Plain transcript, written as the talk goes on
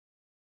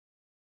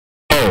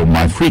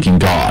freaking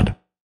god.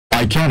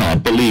 I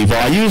cannot believe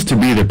I used to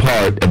be the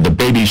part of the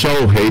baby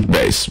show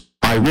Hatebase.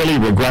 I really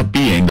regret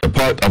being a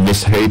part of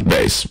this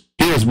Hatebase.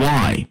 Here's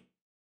why.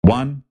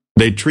 1.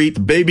 They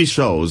treat baby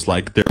shows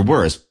like they're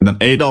worse than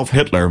Adolf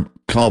Hitler,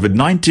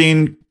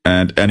 COVID-19,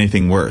 and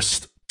anything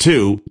worse.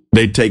 2.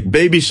 They take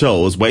baby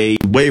shows way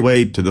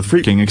to the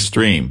freaking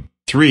extreme.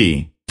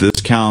 3. This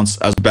counts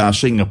as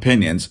bashing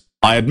opinions.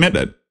 I admit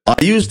it. I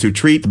used to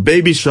treat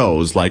baby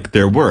shows like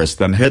they're worse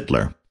than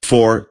Hitler.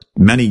 4.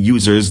 Many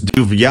users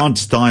do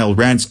Rants-style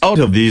rants out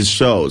of these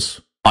shows.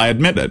 I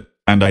admit it,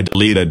 and I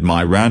deleted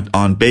my rant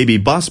on Baby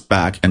Bus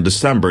back in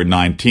December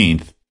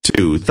 19,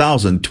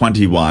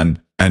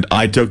 2021, and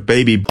I took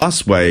Baby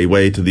Bus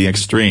way to the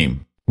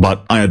extreme.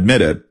 But I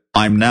admit it,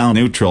 I'm now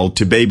neutral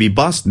to Baby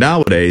Bus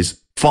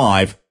nowadays.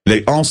 5.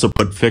 They also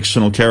put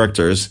fictional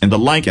characters in the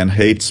like and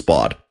hate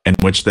spot, in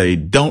which they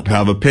don't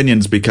have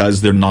opinions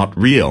because they're not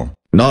real.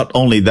 Not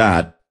only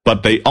that,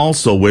 but they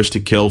also wish to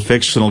kill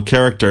fictional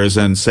characters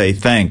and say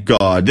thank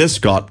God this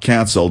got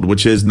cancelled,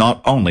 which is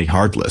not only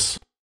heartless,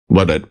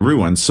 but it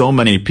ruined so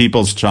many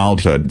people's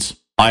childhoods.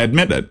 I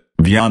admit it,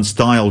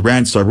 Rants-style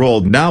rants are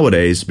rolled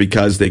nowadays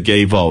because they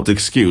gave out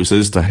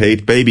excuses to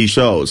hate baby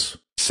shows.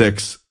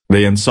 6.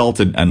 They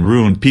insulted and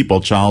ruined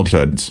people's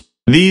childhoods.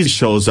 These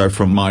shows are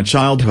from my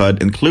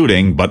childhood,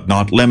 including but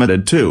not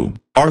limited to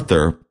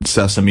Arthur,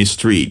 Sesame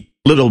Street,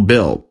 Little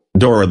Bill,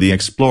 Dora the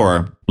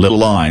Explorer,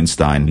 Little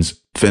Einsteins,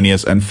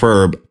 Phineas and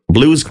Ferb,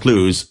 Blue's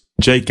Clues,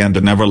 Jake and the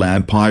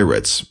Neverland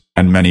Pirates,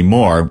 and many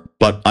more,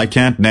 but I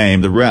can't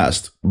name the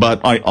rest. But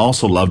I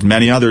also loved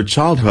many other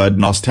childhood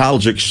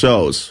nostalgic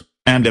shows,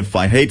 and if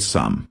I hate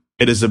some,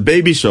 it is a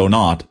baby show,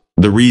 not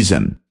the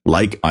reason.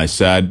 Like I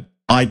said,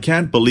 I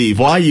can't believe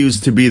I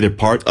used to be the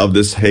part of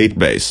this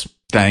Hatebase.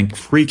 Thank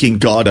freaking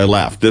God I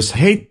left this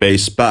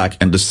Hatebase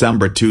back in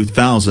December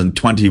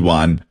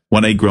 2021,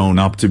 when I grown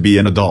up to be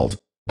an adult.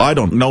 I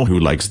don't know who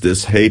likes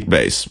this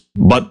Hatebase,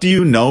 but do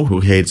you know who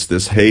hates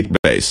this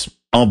Hatebase?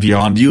 A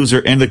beyond user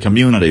in the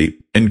community,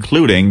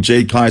 including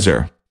Jay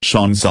Kaiser,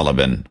 Sean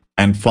Sullivan,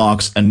 and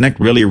Fox and Nick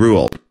really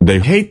rule. They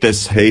hate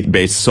this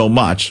Hatebase so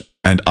much,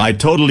 and I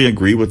totally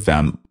agree with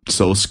them.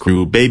 So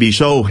screw baby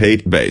show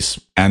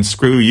Hatebase, and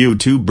screw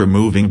YouTube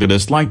removing the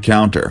dislike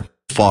counter.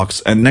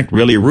 Fox and Nick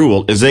really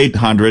rule is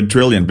 800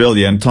 trillion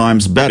billion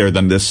times better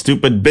than this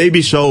stupid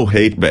baby show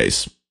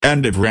Hatebase.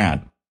 End of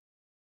rant.